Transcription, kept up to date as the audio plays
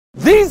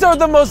These are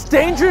the most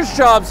dangerous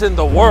jobs in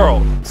the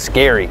world.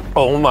 Scary.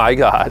 Oh my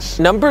gosh.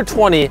 Number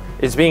 20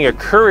 is being a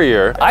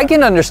courier. I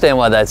can understand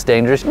why that's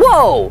dangerous.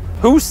 Whoa!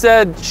 Who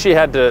said she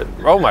had to,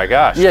 oh my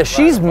gosh. Yeah,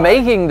 she's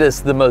making this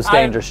the most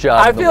dangerous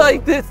job. I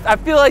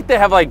feel like they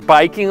have like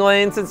biking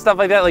lanes and stuff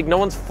like that. Like no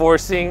one's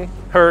forcing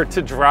her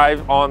to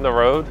drive on the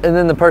road. And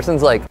then the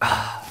person's like,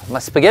 my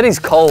spaghetti's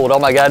cold, oh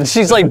my God. And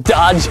she's like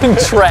dodging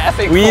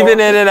traffic. Weaving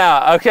in and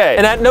out, okay.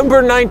 And at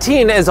number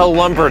 19 is a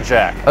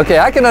lumberjack. Okay,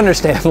 I can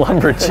understand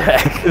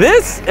lumberjack.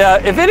 This,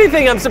 if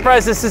anything, I'm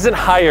surprised this isn't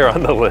higher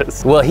on the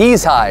list. Well,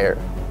 he's higher,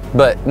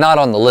 but not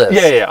on the list.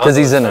 Yeah. Because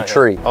he's in a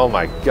tree. Oh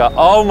my God,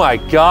 oh my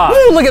God.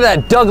 Ooh, look at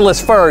that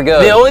Douglas fir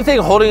go. The only thing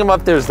holding him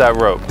up there is that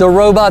rope. The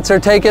robots are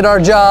taking our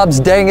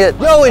jobs, dang it.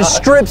 No, it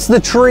strips the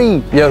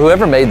tree. Yo,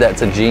 whoever made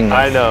that's a genius.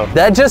 I know.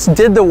 That just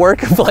did the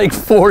work of like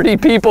 40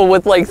 people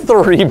with like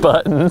 3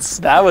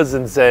 buttons. That was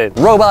insane.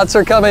 Robots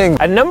are coming.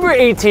 At number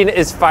 18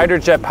 is fighter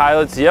jet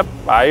pilots. Yep,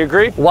 I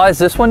agree. Why is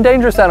this one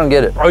dangerous? I don't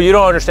get it. Oh, you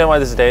don't understand why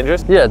this is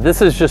dangerous? Yeah,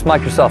 this is just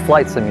Microsoft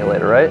Flight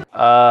Simulator,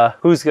 right?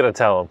 Who's gonna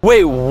tell him?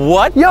 Wait,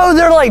 what? Yo,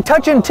 they're like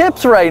touching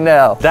tips right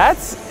now.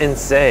 That's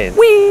insane.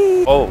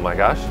 Whee! Oh my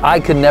gosh. I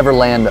could never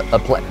land a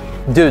plane.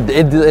 Dude,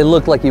 it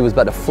looked like he was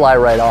about to fly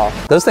right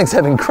off. Those things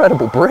have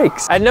incredible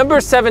brakes. At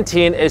number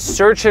 17 is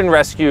search and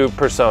rescue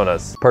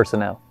personas.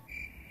 Personnel.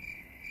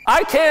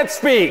 I can't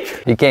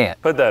speak. You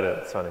can't. Put that in,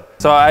 it's funny.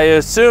 So I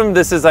assume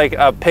this is like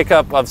a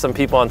pickup of some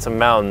people on some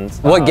mountains.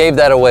 What gave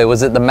that away?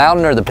 Was it the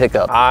mountain or the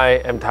pickup?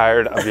 I am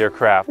tired of your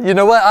crap. You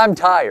know what? I'm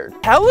tired.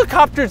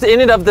 Helicopters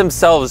in and of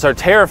themselves are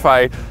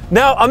terrifying.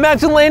 Now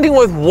imagine landing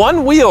with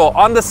one wheel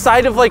on the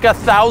side of like a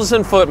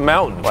 1,000-foot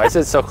mountain. Why is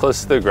it so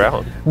close to the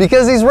ground?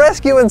 Because he's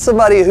rescuing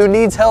somebody who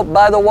needs help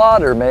by the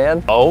water,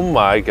 man. Oh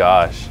my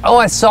gosh. Oh,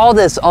 I saw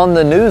this on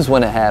the news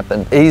when it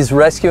happened. He's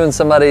rescuing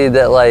somebody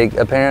that like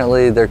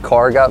apparently their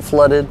car got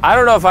flooded. I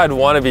don't know if I'd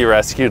want to be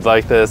rescued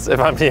like this, if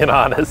I'm being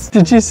honest.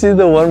 Did you see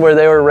the one where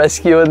they were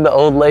rescuing the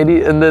old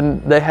lady and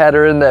then they had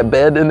her in that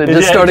bed and it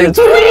just started?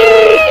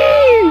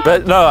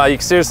 But no,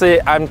 like,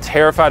 seriously, I'm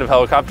terrified of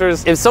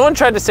helicopters. If someone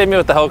tried to save me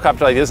with a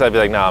helicopter like this, I'd be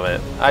like, nah,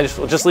 man,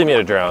 just leave me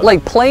to drown.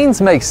 Like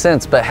planes make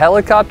sense, but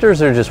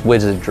helicopters are just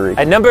wizardry.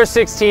 At number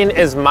 16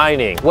 is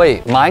mining.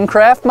 Wait,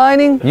 Minecraft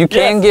mining? You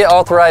can get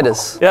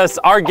arthritis. Yes,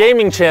 our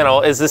gaming channel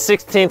is the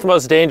 16th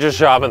most dangerous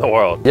job in the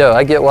world. Yo,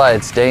 I get why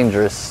it's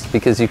dangerous,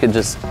 because you could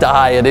just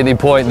die at any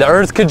point. The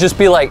earth could just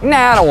be like,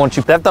 nah, I don't want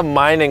you. They have to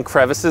mine in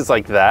crevices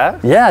like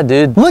that? Yeah,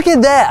 dude. Look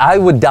at that, I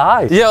would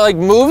die. Yeah, like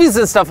movies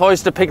and stuff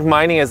always depict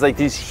mining as like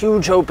these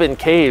huge open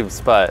caves,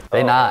 but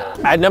they not.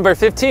 At number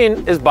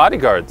 15 is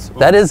bodyguards.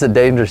 That is a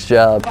dangerous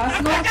job.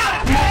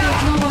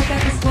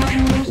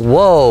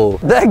 Whoa,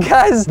 that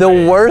guy's the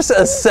worst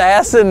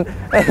assassin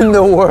in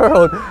the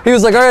world. He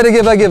was like, all right,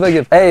 I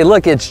give. Hey,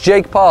 look, it's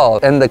Jake Paul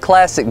and the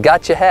classic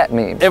gotcha hat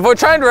meme. If we're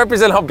trying to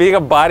represent how being a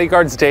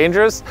bodyguard's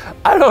dangerous,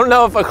 I don't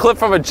know if a clip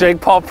from a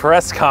Jake Paul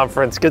press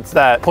conference gets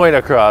that point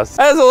across.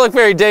 That doesn't look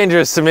very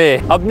dangerous to me.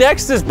 Up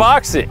next is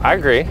boxing. I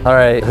agree. All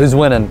right, who's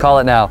winning? Call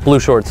it now.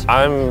 Blue shorts.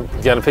 I'm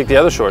gonna pick the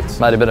other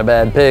shorts. Might have been a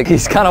bad pick.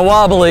 He's kind of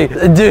wobbly,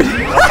 dude.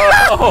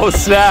 Oh,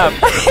 snap.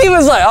 He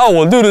was like, I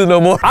won't do this no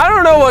more. I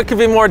don't know what could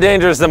be more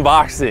dangerous than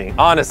boxing,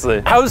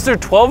 honestly. How is there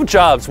 12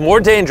 jobs more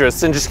dangerous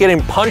than just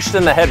getting punched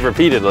in the head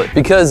repeatedly?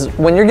 Because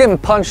when you're getting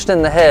punched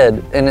in the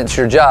head and it's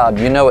your job,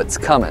 you know it's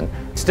coming.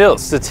 Still,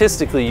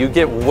 statistically, you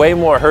get way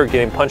more hurt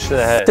getting punched in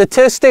the head.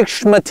 Statistic.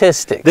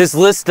 This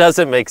list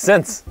doesn't make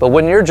sense. But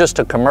when you're just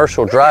a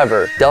commercial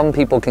driver, dumb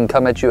people can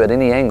come at you at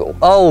any angle.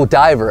 Oh,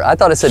 diver. I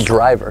thought it said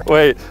driver.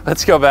 Wait,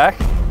 let's go back.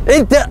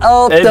 It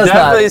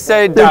definitely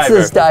say diver. It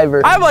says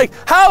diver. I'm like,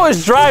 how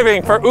is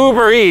driving for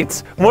Uber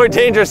Eats more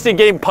dangerous than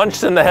getting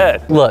punched in the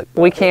head? Look,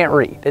 we can't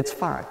read. It's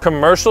fine.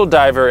 Commercial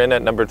diver in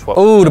at number 12.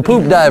 Ooh, the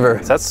poop diver.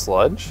 Is that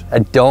sludge? I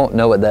don't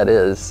know what that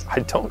is.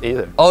 I don't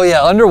either. Oh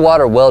yeah,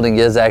 underwater welding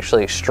is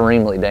actually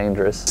extremely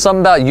dangerous.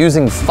 Something about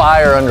using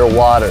fire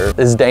underwater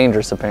is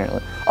dangerous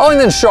apparently. Oh, and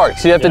then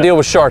sharks. You have to deal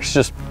with sharks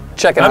just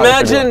checking out.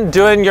 Imagine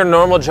doing your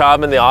normal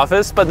job in the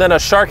office, but then a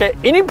shark at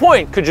any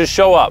point could just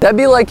show up. That'd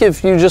be like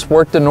if you just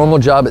worked a normal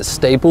job at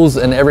Staples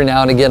and every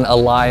now and again a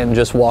lion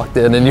just walked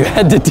in and you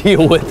had to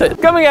deal with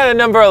it. Coming out at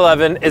number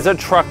 11 is a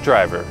truck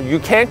driver. You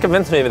can't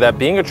convince me that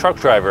being a truck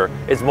driver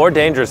is more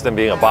dangerous than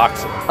being a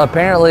boxer.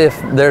 Apparently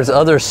if there's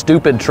other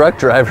stupid truck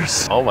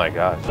drivers. Oh my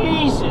gosh.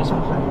 Jesus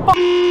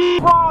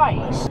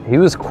Christ. He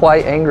was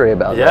quite angry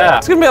about that. Yeah,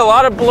 it's gonna be a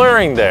lot of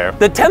blurring there.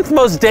 The 10th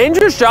most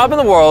dangerous job in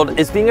the world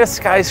is being a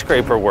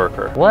skyscraper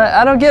worker. What?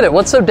 I don't get it.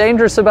 What's so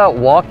dangerous about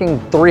walking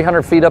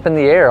 300 feet up in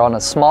the air on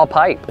a small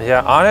pipe?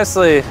 Yeah,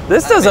 honestly,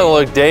 this doesn't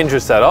look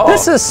dangerous at all.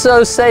 This is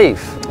so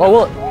safe. Oh,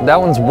 look, that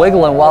one's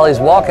wiggling while he's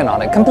walking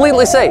on it.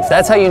 Completely safe.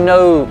 That's how you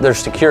know they're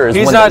secure. Is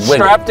He's when not they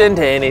wiggle. strapped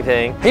into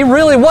anything. He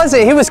really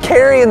wasn't. He was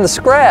carrying the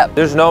scrap.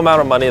 There's no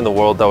amount of money in the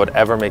world that would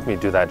ever make me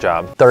do that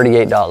job.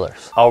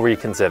 $38. I'll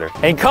reconsider.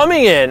 And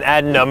coming in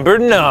at number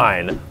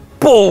 9,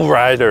 bull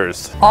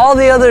riders. All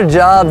the other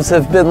jobs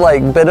have been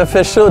like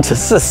beneficial to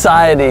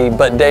society,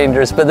 but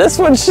dangerous. But this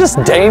one's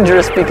just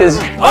dangerous because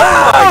Oh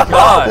my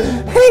gosh.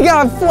 he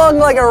got flung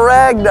like a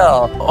rag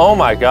doll. Oh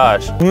my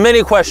gosh.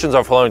 Many questions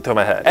are flowing through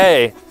my head.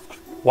 A,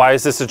 why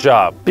is this a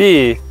job?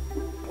 B,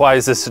 why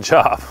is this a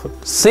job?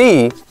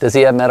 C, does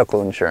he have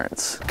medical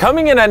insurance?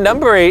 Coming in at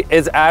number 8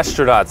 is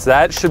astronauts.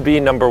 That should be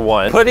number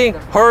 1.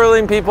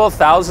 Hurling people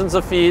thousands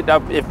of feet,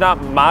 if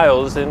not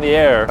miles, in the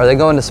air. Are they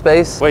going to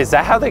space? Wait, is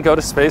that how they go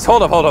to space?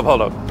 Hold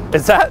up.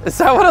 Is that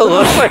what it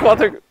looks like while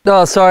they're...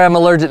 Oh, sorry, I'm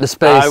allergic to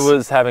space. I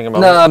was having a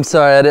moment. No, I'm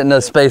sorry, I didn't know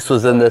space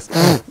was in this.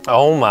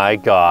 Oh my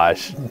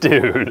gosh,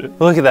 dude.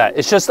 Look at that.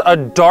 It's just a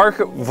dark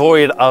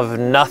void of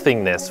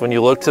nothingness when you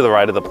look to the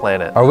right of the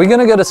planet. Are we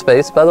gonna go to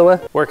space, by the way?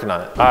 Working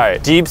on it. All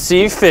right, deep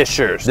sea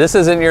fishers. This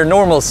isn't your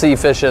normal sea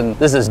fishing.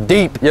 This is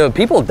deep. Yo,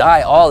 people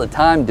die all the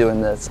time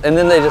doing this, and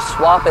then they just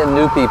swap in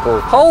new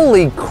people.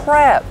 Holy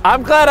crap.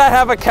 I'm glad I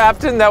have a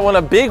captain that when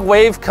a big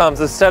wave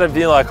comes, instead of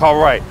being like, all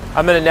right,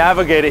 I'm gonna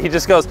navigate it, he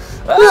just goes,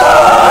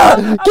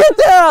 Ah, get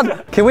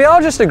down! Can we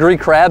all just agree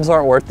crabs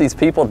aren't worth these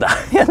people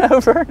dying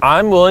over?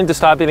 I'm willing to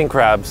stop eating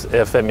crabs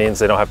if it means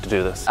they don't have to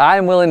do this.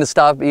 I'm willing to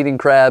stop eating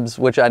crabs,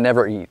 which I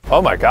never eat.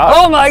 Oh my God.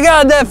 Oh my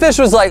God, that fish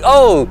was like,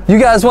 oh, you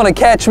guys want to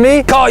catch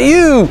me? Caught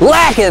you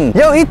lacking.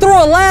 Yo, he threw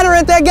a ladder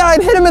at that guy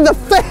and hit him in the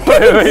face.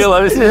 Wait,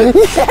 let me see it.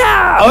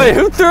 Yeah. Oh wait,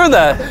 who threw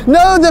that?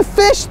 No, the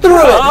fish threw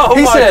it. Oh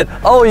He my- said,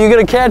 oh, you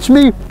gonna catch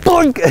me?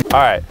 Boink. All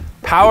right,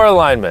 power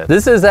alignment.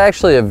 This is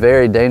actually a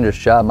very dangerous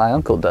job. My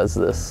uncle does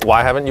this.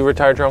 Why haven't you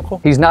retired your uncle?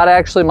 He's not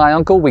actually my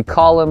uncle. We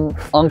call him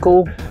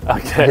Uncle.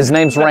 Okay. His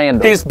name's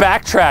Randall. He's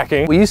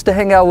backtracking. We used to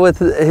hang out with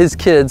his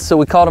kids, so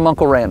we called him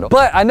Uncle Randall.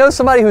 But I know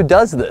somebody who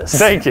does this.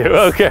 Thank you,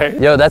 okay.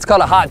 Yo, that's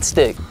called a hot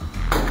stick.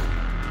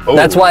 Ooh.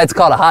 That's why it's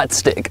called a hot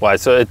stick. Why,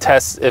 so it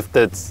tests if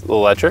it's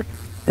electric?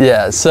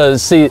 Yeah, so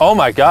see, Oh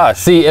my gosh.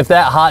 see, if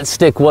that hot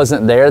stick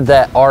wasn't there,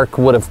 that arc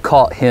would have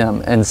caught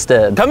him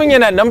instead. Coming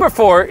in at number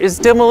 4 is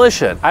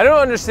demolition. I don't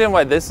understand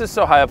why this is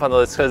so high up on the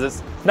list because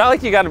it's not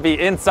like you got to be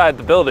inside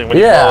the building when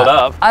you blow it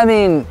up. I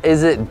mean,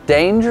 is it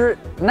dangerous?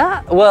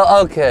 Not,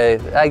 well, okay,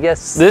 I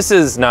guess. This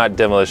is not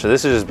demolition.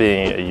 This is just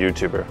being a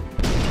YouTuber.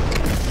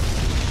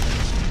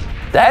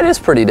 That is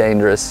pretty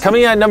dangerous.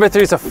 Coming in at number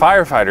 3 is a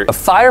firefighter. A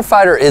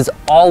firefighter is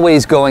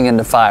always going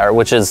into fire,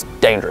 which is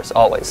dangerous,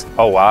 always.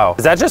 Oh wow.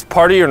 Is that just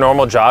part of your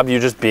normal job, you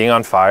just being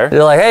on fire?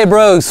 They're like, hey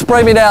bro,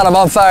 spray me down, I'm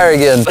on fire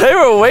again. They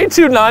were way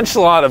too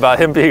nonchalant about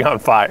him being on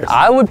fire.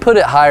 I would put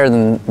it higher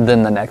than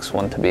the next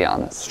one, to be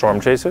honest.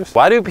 Storm chasers?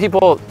 Why do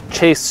people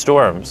chase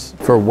storms?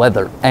 For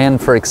weather and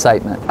for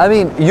excitement. I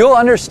mean, you'll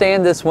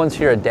understand this once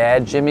you're a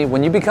dad, Jimmy.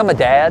 When you become a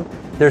dad,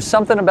 there's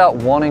something about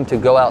wanting to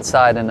go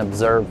outside and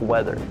observe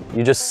weather.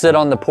 You just sit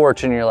on the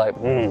porch and you're like,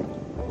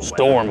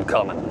 storm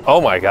coming.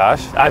 Oh my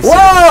gosh. Whoa!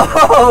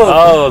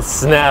 Oh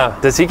snap.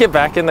 Does he get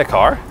back in the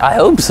car? I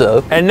hope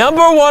so. And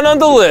number 1 on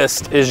the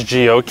list is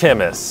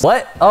geochemist.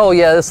 What? Oh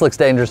yeah, this looks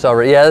dangerous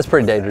already. Yeah, that's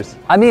pretty dangerous.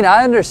 I mean,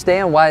 I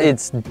understand why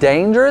it's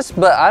dangerous,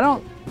 but I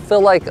don't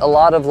feel like a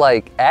lot of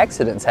like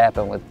accidents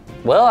happen with,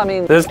 well, I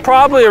mean. There's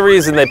probably a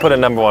reason they put it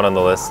number 1 on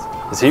the list.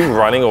 Is he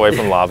running away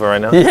from lava right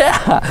now?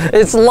 Yeah,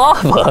 it's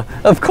lava.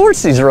 Of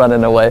course he's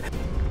running away.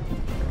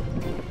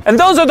 And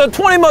those are the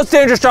 20 most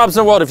dangerous jobs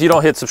in the world. If you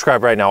don't hit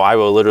subscribe right now, I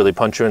will literally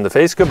punch you in the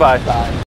face. Goodbye. Bye.